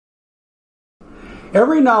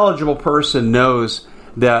Every knowledgeable person knows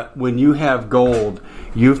that when you have gold,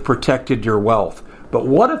 you've protected your wealth. But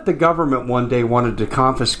what if the government one day wanted to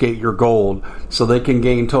confiscate your gold so they can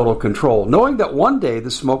gain total control, knowing that one day the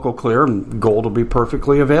smoke will clear and gold will be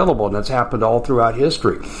perfectly available, and that's happened all throughout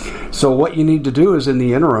history. So what you need to do is, in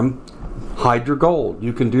the interim, hide your gold.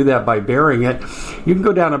 You can do that by burying it. You can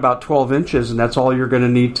go down about 12 inches, and that's all you're going to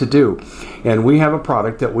need to do. And we have a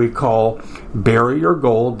product that we call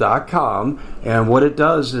buryyourgold.com, and what it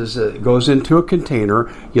does is it goes into a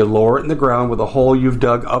container. You lower it in the ground with a hole you've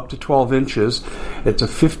dug up to 12 inches. It's a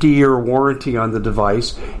 50-year warranty on the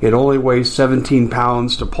device. It only weighs 17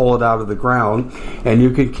 pounds to pull it out of the ground, and you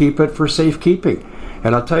can keep it for safekeeping.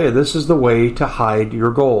 And I'll tell you, this is the way to hide your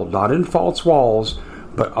gold, not in false walls,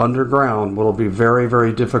 but underground. Will be very,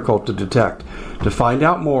 very difficult to detect. To find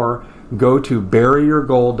out more, go to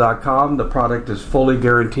buryyourgold.com. The product is fully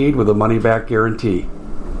guaranteed with a money-back guarantee.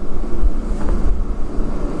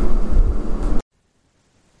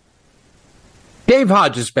 Dave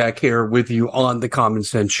Hodges back here with you on the Common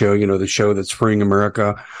Sense Show, the show that's freeing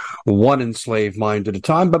America one enslaved mind at a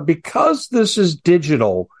time. But because this is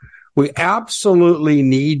digital, we absolutely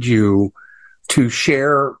need you to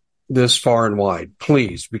share this far and wide,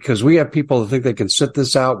 please, because we have people that think they can sit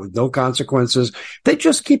this out with no consequences. They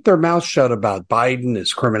just keep their mouth shut about Biden,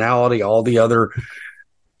 his criminality, all the other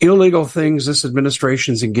illegal things this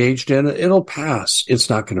administration's engaged in. It'll pass. It's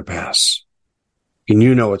not going to pass. And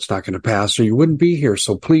it's not going to pass, or you wouldn't be here.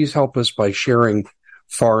 So please help us by sharing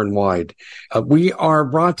far and wide. We are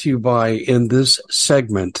brought to you by, in this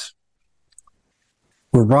segment,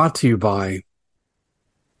 we're brought to you by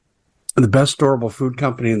the best storable food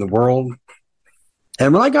company in the world.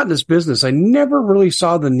 And when I got in this business, I never really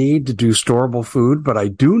saw the need to do storable food, but I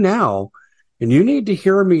do now. And you need to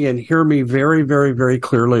hear me and hear me very, very, very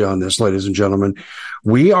clearly on this, ladies and gentlemen.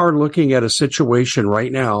 We are looking at a situation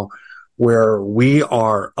right now where we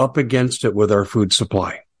are up against it with our food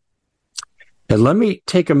supply. And let me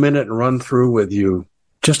take a minute and run through with you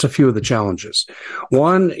just a few of the challenges.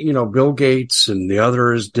 One, Bill Gates, and the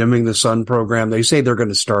other is Dimming the Sun program. They say they're going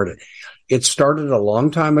to start it. It started a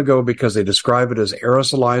long time ago because they describe it as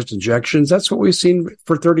aerosolized injections. That's what we've seen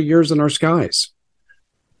for 30 years in our skies.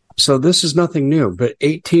 So this is nothing new, but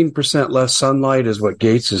 18% less sunlight is what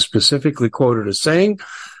Gates is specifically quoted as saying.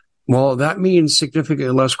 Well, that means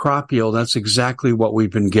significantly less crop yield. That's exactly what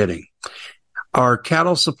we've been getting. Our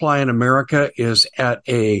cattle supply in America is at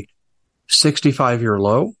a 65-year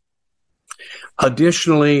low.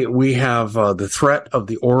 Additionally, we have the threat of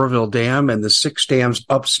the Oroville Dam and the 6 dams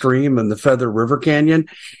upstream in the Feather River Canyon,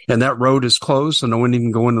 and that road is closed, so no one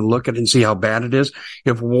can go in and look at it and see how bad it is.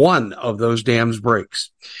 If one of those dams breaks,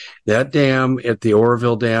 that dam at the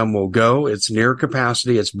Oroville Dam will go. It's near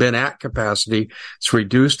capacity. It's been at capacity. It's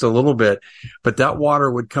reduced a little bit, but that water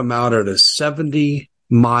would come out at a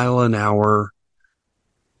 70-mile-an-hour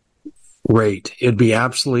rate. It'd be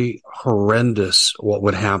absolutely horrendous what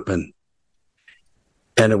would happen.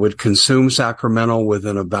 And it would consume Sacramento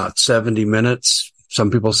within about 70 minutes.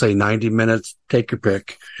 Some people say 90 minutes. Take your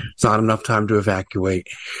pick. It's not enough time to evacuate.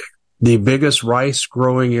 The biggest rice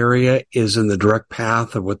growing area is in the direct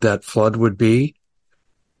path of what that flood would be.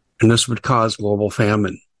 And this would cause global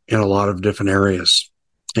famine in a lot of different areas,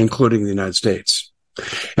 including the United States.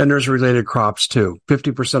 And there's related crops too.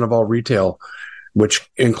 50% of all retail, which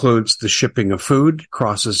includes the shipping of food,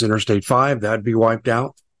 crosses Interstate 5. That'd be wiped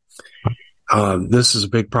out. This is a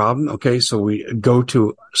big problem. Okay, so we go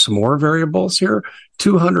to some more variables here.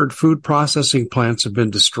 200 food processing plants have been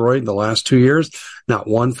destroyed in the last 2 years. Not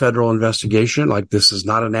one federal investigation. Like, this is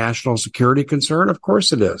not a national security concern. Of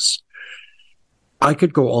course it is. I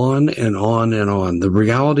could go on and on and on. The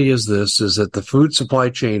reality is that the food supply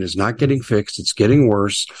chain is not getting fixed. It's getting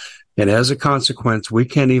worse. And as a consequence, we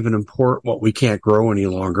can't even import what we can't grow any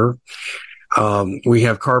longer. We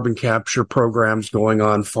have carbon capture programs going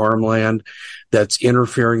on farmland that's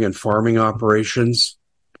interfering in farming operations.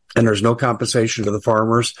 And there's no compensation to the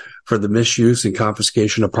farmers for the misuse and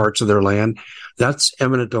confiscation of parts of their land. That's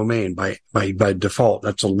eminent domain by default.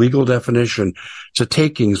 That's a legal definition. It's a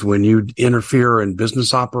takings when you interfere in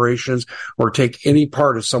business operations or take any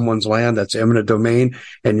part of someone's land. That's eminent domain,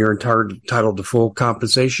 and you're entitled to full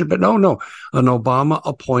compensation. But no, an Obama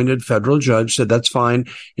appointed federal judge said that's fine.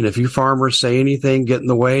 And if you farmers say anything, get in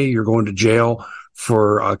the way, you're going to jail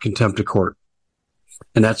for contempt of court.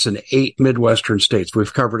 And that's in 8 Midwestern states.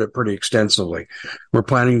 We've covered it pretty extensively. We're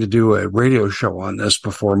planning to do a radio show on this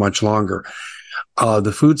before much longer.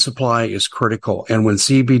 The food supply is critical. And when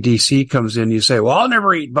CBDC comes in, you say, well, I'll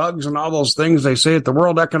never eat bugs and all those things they say at the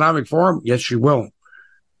World Economic Forum. Yes, you will.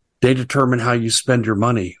 They determine how you spend your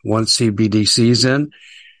money once CBDC's in.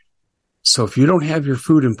 So if you don't have your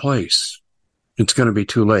food in place, it's going to be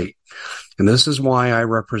too late. And this is why I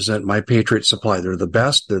represent My Patriot Supply. They're the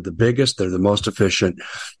best. They're the biggest. They're the most efficient.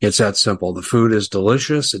 It's that simple. The food is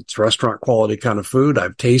delicious. It's restaurant quality kind of food.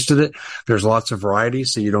 I've tasted it. There's lots of variety,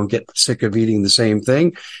 so you don't get sick of eating the same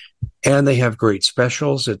thing. And they have great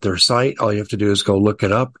specials at their site. All you have to do is go look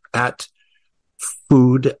it up at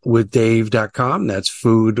foodwithdave.com. That's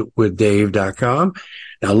foodwithdave.com.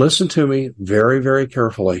 Now listen to me very, very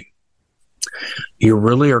carefully. You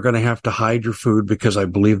really are going to have to hide your food because I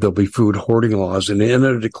believe there'll be food hoarding laws. And in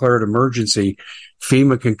a declared emergency,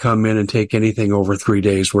 FEMA can come in and take anything over 3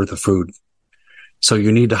 days worth of food. So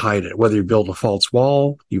you need to hide it. Whether you build a false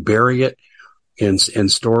wall, you bury it in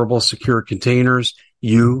storable, secure containers,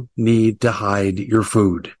 you need to hide your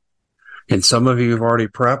food. And some of you have already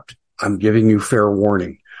prepped. I'm giving you fair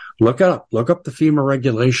warning. Look up the FEMA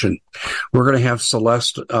regulation. We're going to have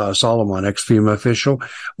Celeste Solomon, ex-FEMA official.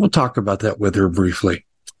 We'll talk about that with her briefly.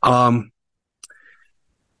 Okay,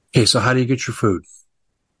 so how do you get your food?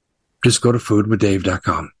 Just go to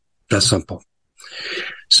foodwithdave.com. That's simple.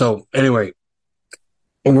 So anyway,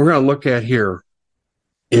 what we're going to look at here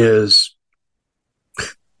is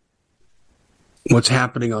what's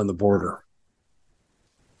happening on the border.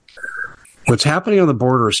 What's happening on the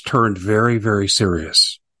border has turned very, very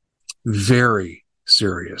serious. Very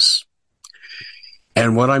serious.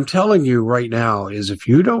 And what I'm telling you right now is if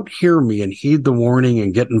you don't hear me and heed the warning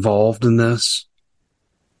and get involved in this,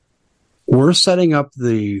 we're setting up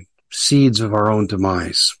the seeds of our own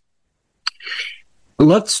demise.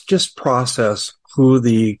 Let's just process who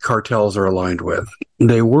the cartels are aligned with.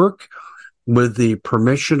 They work with the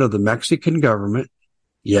permission of the Mexican government.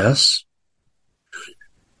 Yes.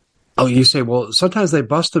 Oh, you say, well, sometimes they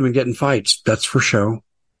bust them and get in fights. That's for show.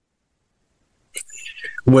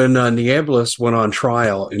 When Nieblas went on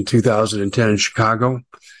trial in 2010 in Chicago,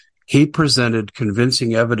 he presented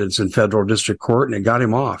convincing evidence in federal district court, and it got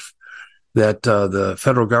him off, that the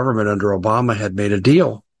federal government under Obama had made a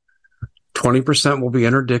deal. 20% will be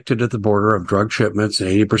interdicted at the border of drug shipments, and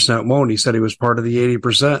 80% won't. He said he was part of the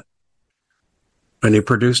 80%, and he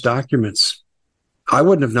produced documents. I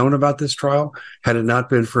wouldn't have known about this trial had it not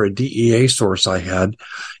been for a DEA source I had,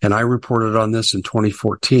 and I reported on this in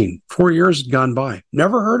 2014. 4 years had gone by.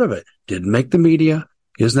 Never heard of it. Didn't make the media.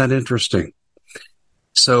 Isn't that interesting?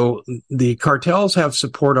 So the cartels have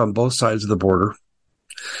support on both sides of the border,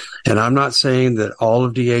 and I'm not saying that all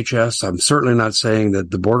of DHS, I'm certainly not saying that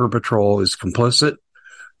the Border Patrol is complicit.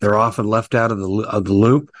 They're often left out of the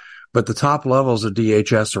loop. But the top levels of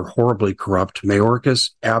DHS are horribly corrupt.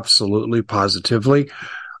 Mayorkas, absolutely, positively.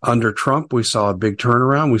 Under Trump, we saw a big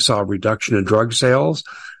turnaround. We saw a reduction in drug sales.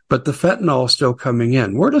 But the fentanyl is still coming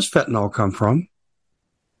in. Where does fentanyl come from?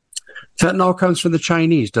 Fentanyl comes from the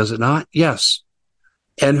Chinese, does it not? Yes.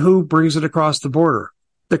 And who brings it across the border?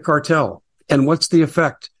 The cartel. And what's the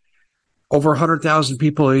effect? Over 100,000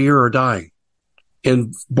 people a year are dying.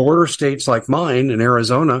 In border states like mine, in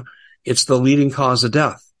Arizona, it's the leading cause of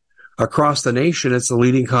death. Across the nation, it's the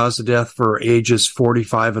leading cause of death for ages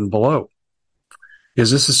 45 and below. Is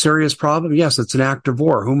this a serious problem? Yes, it's an act of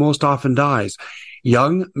war. Who most often dies?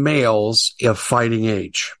 Young males of fighting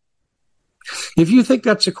age. If you think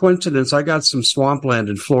that's a coincidence, I got some swampland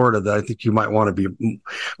in Florida that I think you might want to be.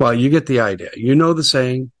 Well, you get the idea. You know the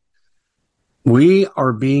saying. We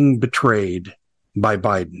are being betrayed by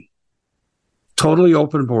Biden. Totally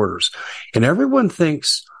open borders. And everyone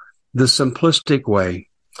thinks the simplistic way,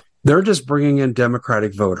 they're just bringing in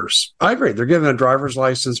Democratic voters. I agree. They're giving a driver's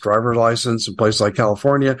license in places like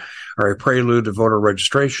California are a prelude to voter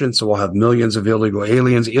registration. So we'll have millions of illegal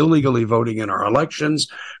aliens illegally voting in our elections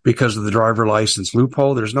because of the driver license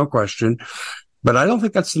loophole. There's no question. But I don't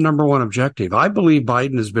think that's the number one objective. I believe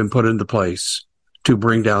Biden has been put into place to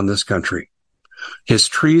bring down this country. His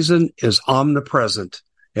treason is omnipresent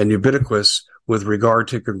and ubiquitous with regard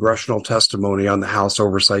to congressional testimony on the House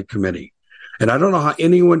Oversight Committee. And I don't know how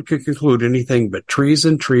anyone could conclude anything but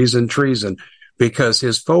treason, because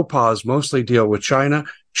his faux pas mostly deal with China.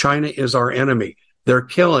 China is our enemy. They're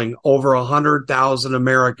killing over 100,000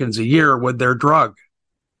 Americans a year with their drug.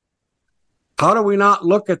 How do we not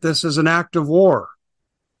look at this as an act of war?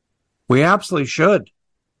 We absolutely should.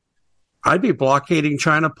 I'd be blockading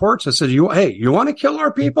China ports. I said, you want to kill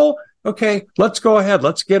our people? Okay, let's go ahead.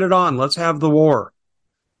 Let's get it on. Let's have the war.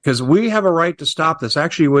 Because we have a right to stop this.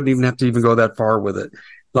 Actually, you wouldn't even have to even go that far with it.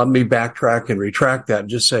 Let me backtrack and retract that and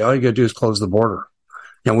just say, all you got to do is close the border.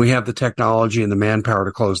 And we have the technology and the manpower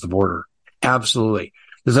to close the border. Absolutely.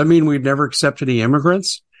 Does that mean we'd never accept any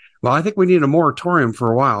immigrants? Well, I think we need a moratorium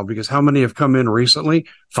for a while because how many have come in recently?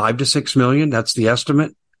 5 to 6 million. That's the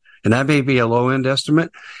estimate. And that may be a low end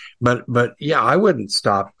estimate. But yeah, I wouldn't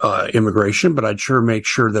stop immigration, but I'd sure make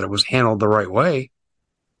sure that it was handled the right way.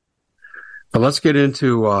 But let's get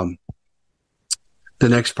into the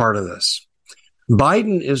next part of this.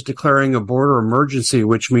 Biden is declaring a border emergency,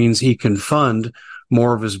 which means he can fund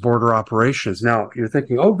more of his border operations. Now, you're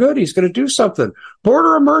thinking, oh, good, he's going to do something.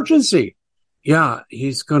 Border emergency. Yeah,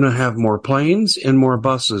 he's going to have more planes and more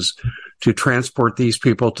buses to transport these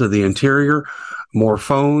people to the interior, more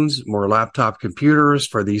phones, more laptop computers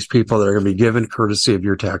for these people that are going to be given courtesy of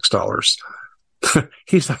your tax dollars.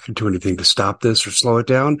 He's not going to do anything to stop this or slow it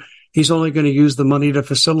down. He's only going to use the money to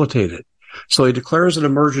facilitate it. So he declares an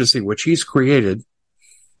emergency, which he's created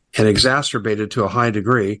and exacerbated to a high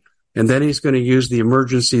degree. And then he's going to use the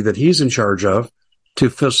emergency that he's in charge of to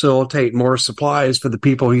facilitate more supplies for the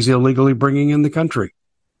people he's illegally bringing in the country.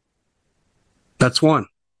 That's one.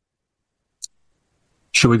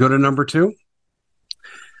 Should we go to number two?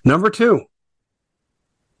 Number two.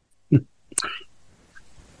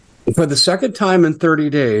 For the second time in 30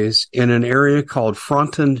 days in an area called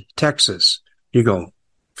Fronton, Texas. You go,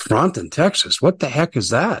 Fronton, Texas? What the heck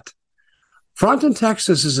is that? Fronton,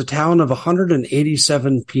 Texas is a town of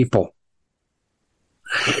 187 people.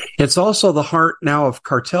 It's also the heart now of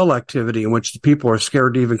cartel activity in which the people are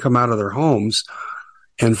scared to even come out of their homes.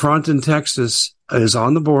 And Fronton, Texas is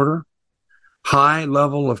on the border, high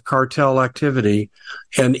level of cartel activity.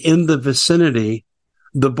 And in the vicinity,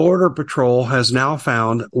 the Border Patrol has now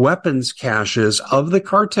found weapons caches of the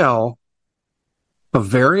cartel of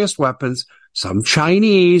various weapons, some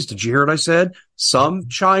Chinese. Did you hear what I said? Some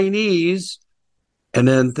Chinese. And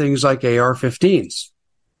then things like AR-15s.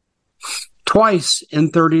 Twice in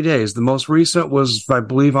 30 days. The most recent was, I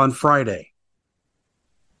believe, on Friday.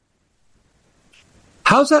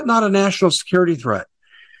 How's that not a national security threat?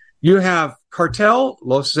 You have cartel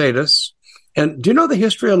Los Zetas. And do you know the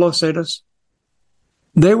history of Los Zetas?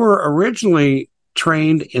 They were originally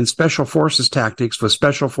trained in special forces tactics with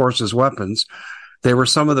special forces weapons. They were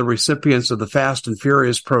some of the recipients of the Fast and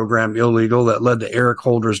Furious program, illegal, that led to Eric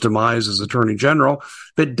Holder's demise as Attorney General,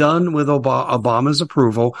 but done with Obama's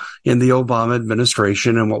approval in the Obama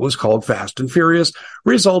administration and what was called Fast and Furious,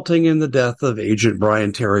 resulting in the death of Agent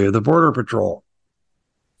Brian Terry of the Border Patrol.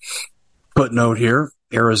 Footnote here,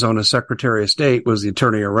 Arizona Secretary of State was the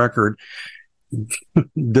attorney of record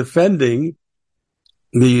defending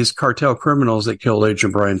these cartel criminals that killed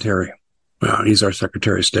Agent Brian Terry. Well, he's our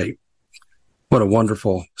Secretary of State. What a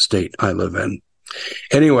wonderful state I live in.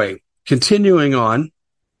 Anyway, continuing on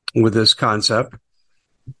with this concept,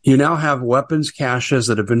 you now have weapons caches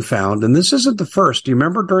that have been found. And this isn't the first. Do you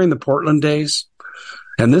remember during the Portland days?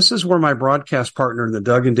 And this is where my broadcast partner in the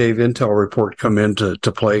Doug and Dave Intel Report come into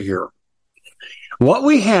play here. What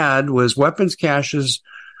we had was weapons caches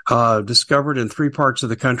discovered in 3 parts of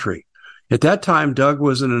the country. At that time, Doug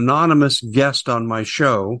was an anonymous guest on my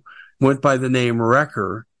show, went by the name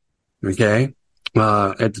Wrecker, okay?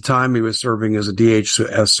 At the time, he was serving as a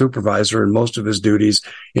DHS supervisor, and most of his duties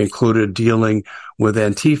included dealing with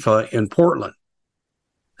Antifa in Portland.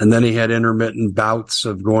 And then he had intermittent bouts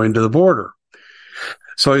of going to the border.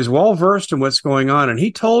 So he's well-versed in what's going on. And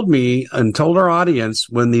he told me and told our audience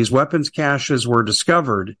when these weapons caches were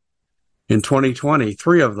discovered in 2020,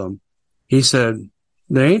 3 of them, he said,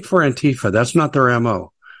 they ain't for Antifa. That's not their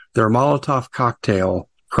MO. They're Molotov cocktail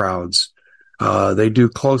crowds. They do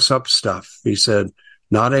close-up stuff. He said,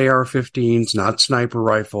 not AR-15s, not sniper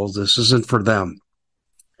rifles. This isn't for them.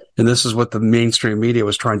 And this is what the mainstream media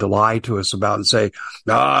was trying to lie to us about and say,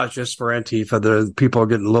 it's just for Antifa. The people are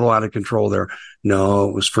getting a little out of control there. No,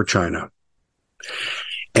 it was for China.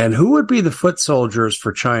 And who would be the foot soldiers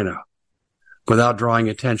for China without drawing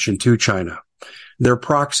attention to China? Their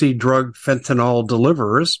proxy drug fentanyl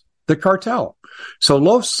deliverers, the cartel. So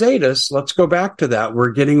Los Zetas, let's go back to that.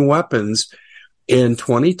 We're getting weapons in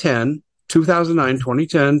 2010, 2009,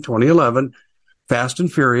 2010, 2011, Fast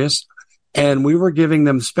and Furious, and we were giving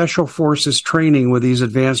them special forces training with these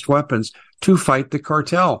advanced weapons to fight the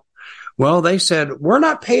cartel. Well, they said, we're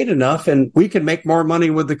not paid enough and we can make more money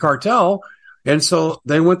with the cartel. And so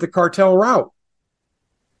they went the cartel route.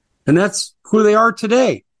 And that's who they are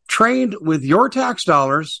today, trained with your tax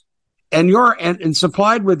dollars and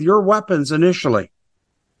supplied with your weapons initially.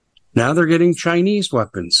 Now they're getting Chinese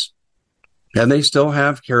weapons. And they still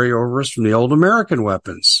have carryovers from the old American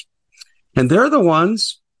weapons. And they're the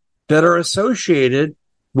ones that are associated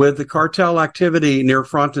with the cartel activity near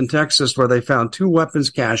Fronton, Texas, where they found 2 weapons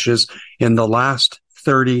caches in the last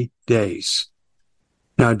 30 days.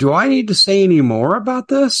 Now, do I need to say any more about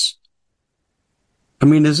this? I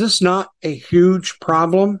mean, is this not a huge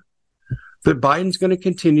problem that Biden's going to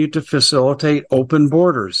continue to facilitate open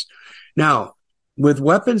borders? Now, with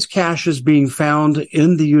weapons caches being found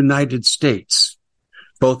in the United States,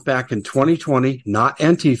 both back in 2020, not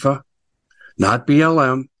Antifa, not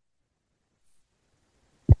BLM.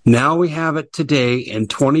 Now we have it today in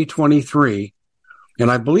 2023,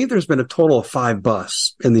 and I believe there's been a total of 5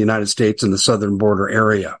 busts in the United States in the southern border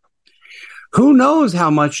area. Who knows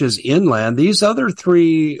how much is inland? These other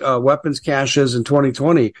 3 weapons caches in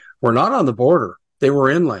 2020 were not on the border. They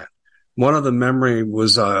were inland. One of the memory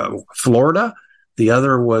was Florida. The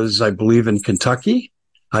other was, I believe, in Kentucky.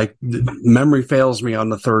 Memory fails me on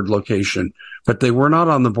the third location, but they were not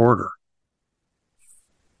on the border.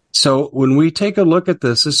 So when we take a look at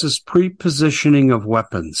this, this is pre-positioning of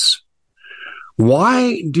weapons.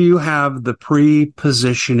 Why do you have the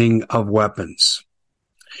pre-positioning of weapons?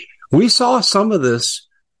 We saw some of this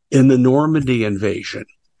in the Normandy invasion,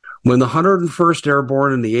 when the 101st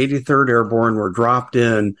Airborne and the 83rd Airborne were dropped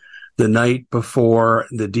in the night before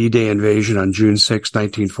the D-Day invasion on June 6,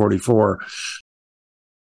 1944.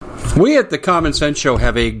 We at the Common Sense Show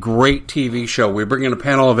have a great TV show. We bring in a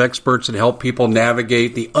panel of experts and help people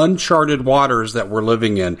navigate the uncharted waters that we're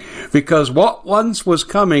living in. Because what once was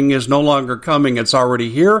coming is no longer coming. It's already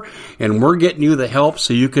here, and we're getting you the help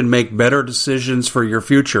so you can make better decisions for your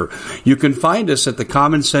future. You can find us at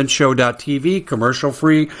thecommonsenseshow.tv,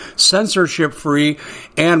 commercial-free, censorship-free,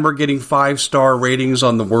 and we're getting 5-star ratings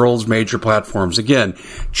on the world's major platforms. Again,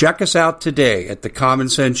 check us out today at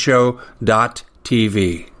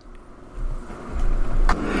thecommonsenseshow.tv.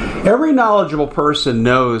 Every knowledgeable person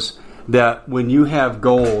knows that when you have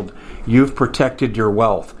gold, you've protected your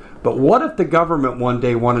wealth. But what if the government one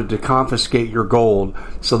day wanted to confiscate your gold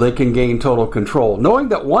so they can gain total control, knowing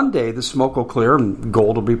that one day the smoke will clear and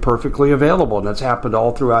gold will be perfectly available, and that's happened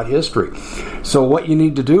all throughout history. So what you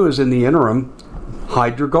need to do is, in the interim,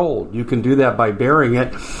 hide your gold. You can do that by burying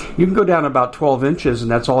it. You can go down about 12 inches, and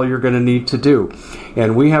that's all you're going to need to do.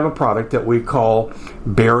 And we have a product that we call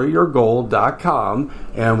buryyourgold.com,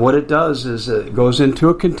 and what it does is it goes into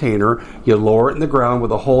a container. You lower it in the ground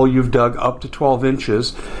with a hole you've dug up to 12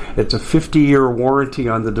 inches. It's a 50-year warranty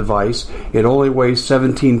on the device. It only weighs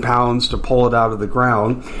 17 pounds to pull it out of the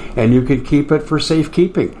ground, and you can keep it for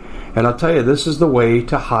safekeeping. And I'll tell you, this is the way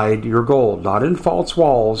to hide your gold, not in false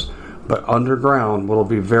walls, but underground. Will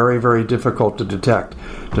be very, very difficult to detect.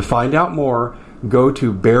 To find out more, go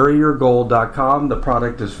to buryyourgold.com. The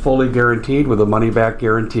product is fully guaranteed with a money-back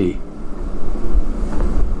guarantee.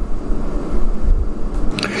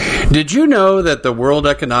 Did you know that the World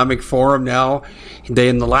Economic Forum now,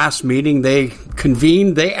 in the last meeting they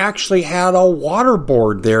convened, they actually had a water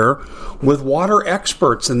board there with water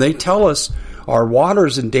experts, and they tell us our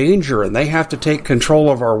water's in danger and they have to take control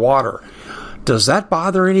of our water. Does that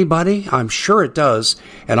bother anybody? I'm sure it does.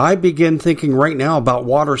 And I begin thinking right now about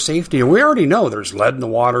water safety. And we already know there's lead in the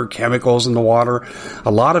water, chemicals in the water.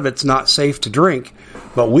 A lot of it's not safe to drink.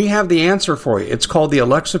 But we have the answer for you. It's called the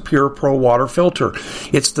Alexa Pure Pro Water Filter.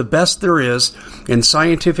 It's the best there is, and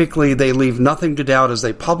scientifically they leave nothing to doubt as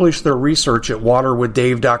they publish their research at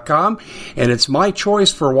waterwithdave.com, and it's my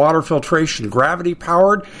choice for water filtration. Gravity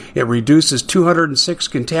powered, it reduces 206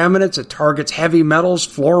 contaminants, it targets heavy metals,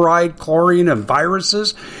 fluoride, chlorine, and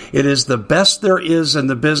viruses. It is the best there is in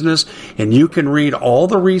the business, and you can read all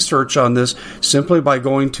the research on this simply by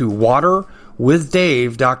going to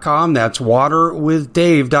waterwithdave.com. That's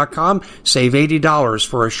waterwithdave.com. Save $80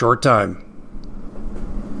 for a short time.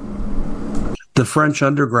 The French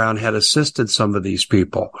underground had assisted some of these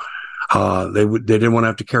people. They didn't want to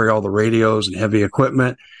have to carry all the radios and heavy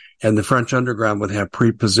equipment, and the French underground would have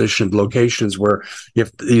pre-positioned locations where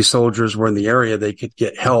if these soldiers were in the area, they could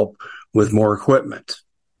get help with more equipment.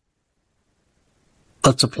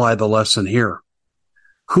 Let's apply the lesson here.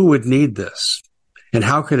 Who would need this? And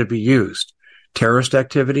how could it be used? Terrorist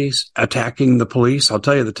activities, attacking the police. I'll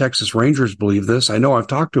tell you, the Texas Rangers believe this. I know I've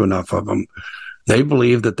talked to enough of them. They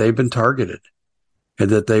believe that they've been targeted and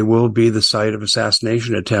that they will be the site of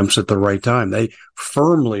assassination attempts at the right time. They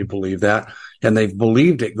firmly believe that, and they've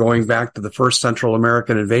believed it going back to the first Central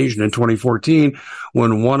American invasion in 2014,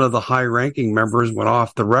 when one of the high-ranking members went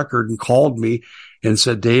off the record and called me and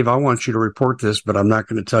said, Dave, I want you to report this, but I'm not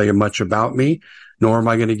going to tell you much about me, nor am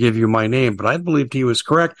I going to give you my name. But I believed he was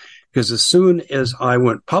correct, because as soon as I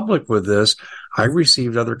went public with this, I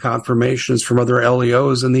received other confirmations from other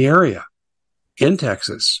LEOs in the area, in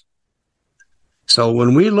Texas. So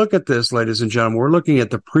when we look at this, ladies and gentlemen, we're looking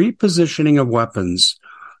at the pre-positioning of weapons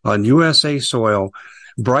on USA soil.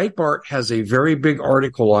 Breitbart has a very big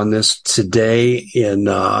article on this today in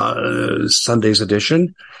Sunday's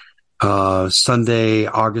edition. Sunday,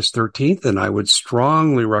 August 13th, and I would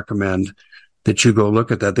strongly recommend that you go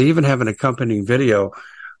look at that. They even have an accompanying video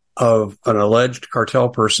of an alleged cartel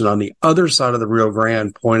person on the other side of the Rio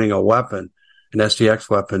Grande pointing a weapon, an SDX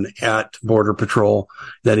weapon, at Border Patrol.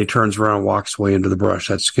 Then he turns around and walks away into the brush.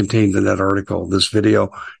 That's contained in that article, this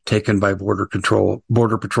video taken by Border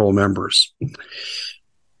Patrol members.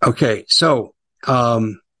 Okay, so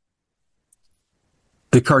the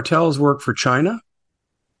cartels work for China,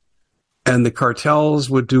 and the cartels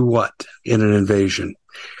would do what in an invasion?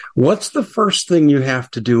 What's the first thing you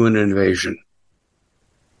have to do in an invasion?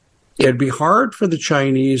 It'd be hard for the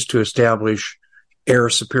Chinese to establish air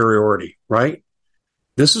superiority, right?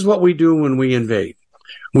 This is what we do when we invade.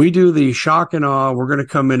 We do the shock and awe. We're going to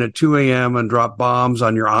come in at 2 a.m. and drop bombs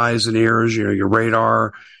on your eyes and ears, your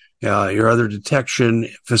radar, your other detection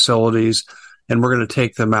facilities, and we're going to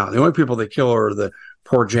take them out. The only people they kill are the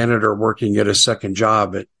poor janitor working at his second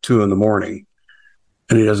job at 2 a.m,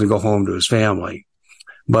 and he doesn't go home to his family.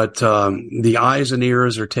 But the eyes and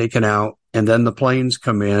ears are taken out, and then the planes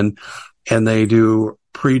come in, and they do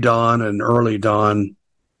pre-dawn and early dawn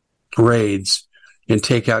raids and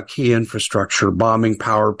take out key infrastructure, bombing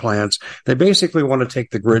power plants. They basically want to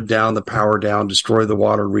take the grid down, the power down, destroy the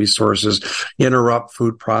water resources, interrupt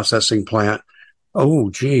food processing plant. Oh,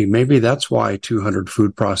 gee, maybe that's why 200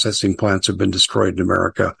 food processing plants have been destroyed in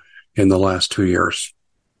America in the last 2 years.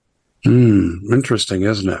 Interesting,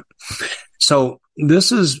 isn't it? So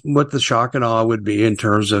this is what the shock and awe would be in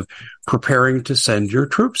terms of preparing to send your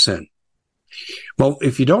troops in. Well,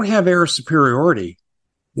 if you don't have air superiority,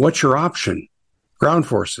 what's your option? Ground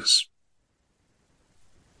forces.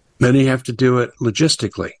 Then you have to do it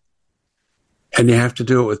logistically. And you have to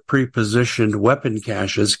do it with pre-positioned weapon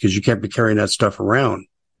caches because you can't be carrying that stuff around.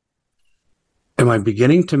 Am I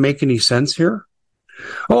beginning to make any sense here?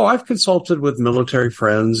 Oh, I've consulted with military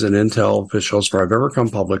friends and intel officials before I've ever come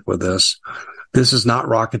public with this. This is not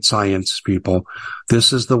rocket science, people.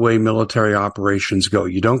 This is the way military operations go.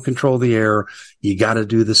 You don't control the air. You got to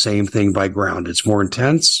do the same thing by ground. It's more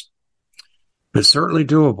intense, but it's certainly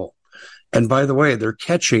doable. And by the way, they're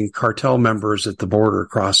catching cartel members at the border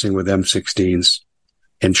crossing with M16s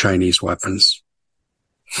and Chinese weapons.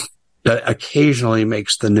 That occasionally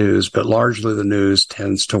makes the news, but largely the news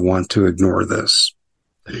tends to want to ignore this.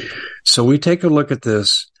 So we take a look at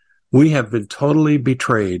this. We have been totally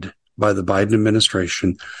betrayed by the Biden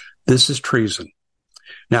administration. This is treason.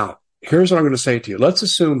 Now, here's what I'm going to say to you. Let's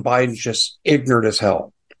assume Biden's just ignorant as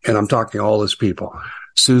hell. And I'm talking all his people.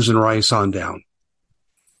 Susan Rice on down.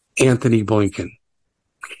 Anthony Blinken.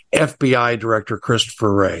 FBI Director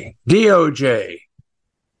Christopher Wray. DOJ.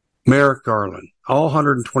 Merrick Garland. All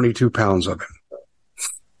 122 pounds of him.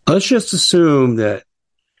 Let's just assume that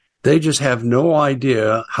they just have no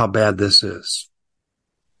idea how bad this is.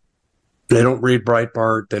 They don't read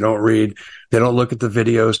Breitbart. They don't look at the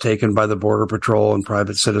videos taken by the Border Patrol and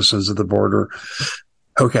private citizens of the border.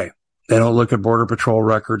 Okay. They don't look at Border Patrol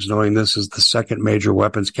records knowing this is the second major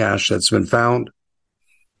weapons cache that's been found.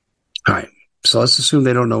 All right. So let's assume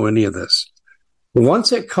they don't know any of this.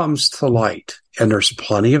 Once it comes to light, and there's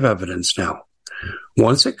plenty of evidence now,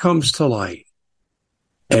 once it comes to light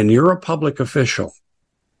and you're a public official,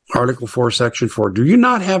 Article 4, Section 4, do you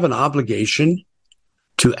not have an obligation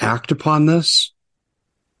to act upon this?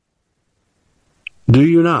 Do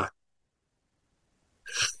you not?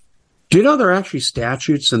 Do you know there are actually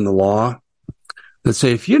statutes in the law that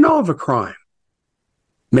say if you know of a crime,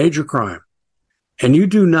 major crime, and you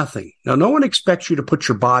do nothing. Now, no one expects you to put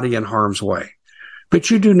your body in harm's way,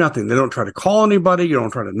 but you do nothing. They don't try to call anybody. You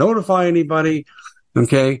don't try to notify anybody.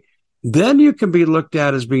 Okay. Then you can be looked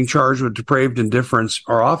at as being charged with depraved indifference,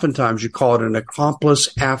 or oftentimes you call it an accomplice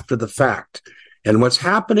after the fact. And what's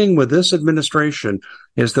happening with this administration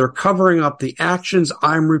is they're covering up the actions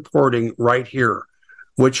I'm reporting right here,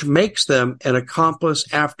 which makes them an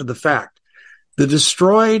accomplice after the fact. The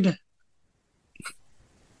destroyed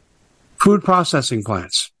food processing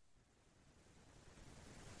plants.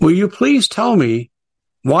 Will you please tell me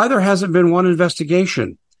why there hasn't been one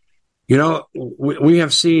investigation? You know, we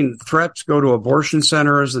have seen threats go to abortion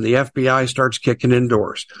centers and the FBI starts kicking in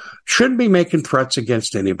doors. Shouldn't be making threats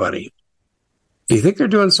against anybody. If you think they're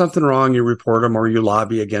doing something wrong, you report them or you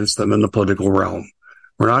lobby against them in the political realm.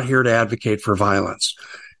 We're not here to advocate for violence.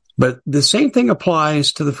 But the same thing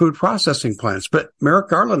applies to the food processing plants. But Merrick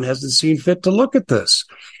Garland hasn't seen fit to look at this.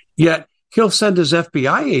 Yet he'll send his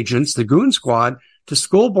FBI agents, the goon squad, to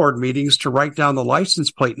school board meetings to write down the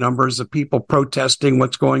license plate numbers of people protesting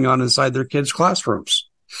what's going on inside their kids' classrooms.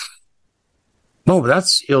 Oh,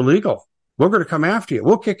 that's illegal. We're going to come after you.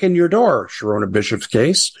 We'll kick in your door, Sharona Bishop's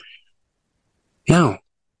case. Now,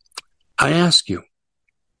 I ask you,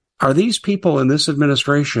 are these people in this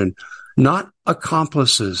administration not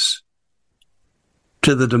accomplices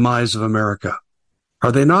to the demise of America?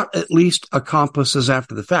 Are they not at least accomplices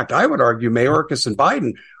after the fact? I would argue Mayorkas and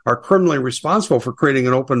Biden are criminally responsible for creating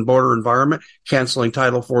an open border environment, canceling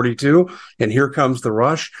Title 42, and here comes the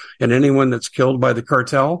rush, and anyone that's killed by the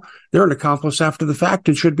cartel, they're an accomplice after the fact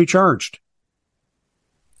and should be charged.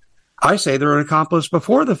 I say they're an accomplice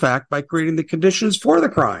before the fact by creating the conditions for the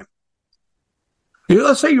crime.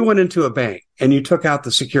 Let's say you went into a bank and you took out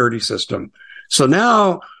the security system. So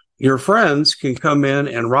now your friends can come in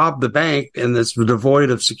and rob the bank and it's devoid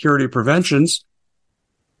of security preventions.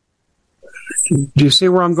 Do you see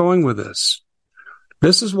where I'm going with this?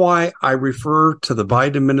 This is why I refer to the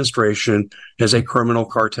Biden administration as a criminal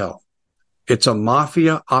cartel. It's a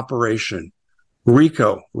mafia operation.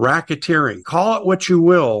 RICO, racketeering, call it what you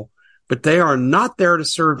will, but they are not there to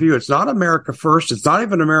serve you. It's not America first. It's not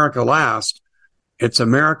even America last. It's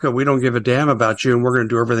America, we don't give a damn about you, and we're going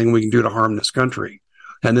to do everything we can do to harm this country.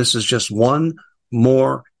 And this is just one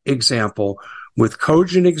more example with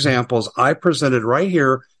cogent examples I presented right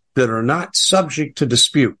here that are not subject to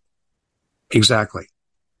dispute. Exactly.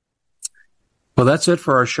 Well, that's it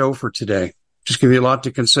for our show for today. Just give you a lot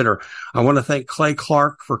to consider. I want to thank Clay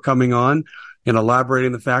Clark for coming on and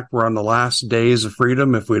elaborating the fact we're on the last days of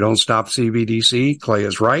freedom if we don't stop CBDC. Clay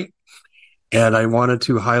is right. And I wanted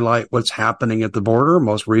to highlight what's happening at the border,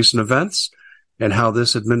 most recent events, and how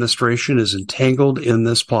this administration is entangled in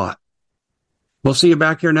this plot. We'll see you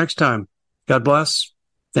back here next time. God bless.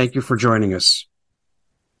 Thank you for joining us.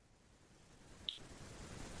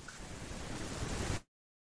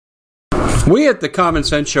 We at the Common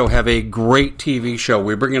Sense Show have a great TV show.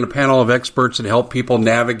 We bring in a panel of experts and help people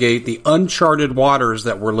navigate the uncharted waters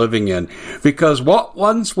that we're living in. Because what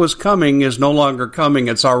once was coming is no longer coming.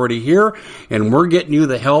 It's already here, and we're getting you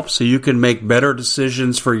the help so you can make better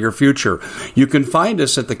decisions for your future. You can find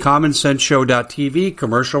us at thecommonsenseshow.tv,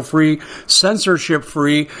 commercial-free,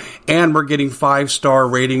 censorship-free, and we're getting 5-star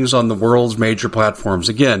ratings on the world's major platforms.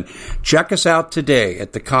 Again, check us out today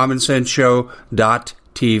at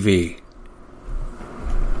thecommonsenseshow.tv.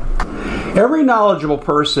 Every knowledgeable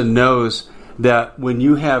person knows that when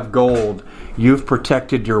you have gold, you've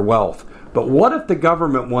protected your wealth. But what if the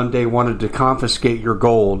government one day wanted to confiscate your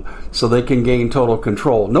gold so they can gain total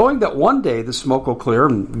control, knowing that one day the smoke will clear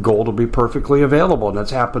and gold will be perfectly available, and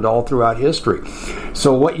that's happened all throughout history.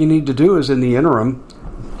 So what you need to do is, in the interim,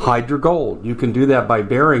 hide your gold. You can do that by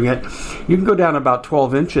burying it. You can go down about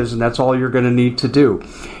 12 inches, and that's all you're going to need to do.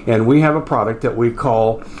 And we have a product that we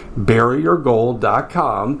call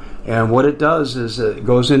buryyourgold.com, and what it does is it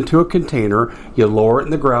goes into a container. You lower it in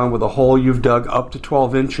the ground with a hole you've dug up to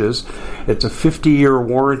 12 inches. It's a 50-year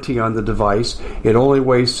warranty on the device. It only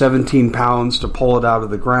weighs 17 pounds to pull it out of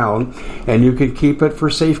the ground, and you can keep it for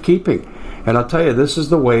safekeeping. And I'll tell you, this is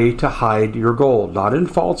the way to hide your gold, not in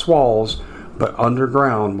false walls, but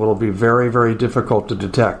underground will be very, very difficult to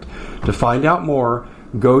detect. To find out more,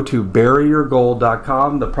 go to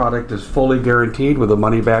buryyourgold.com. The product is fully guaranteed with a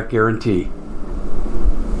money-back guarantee.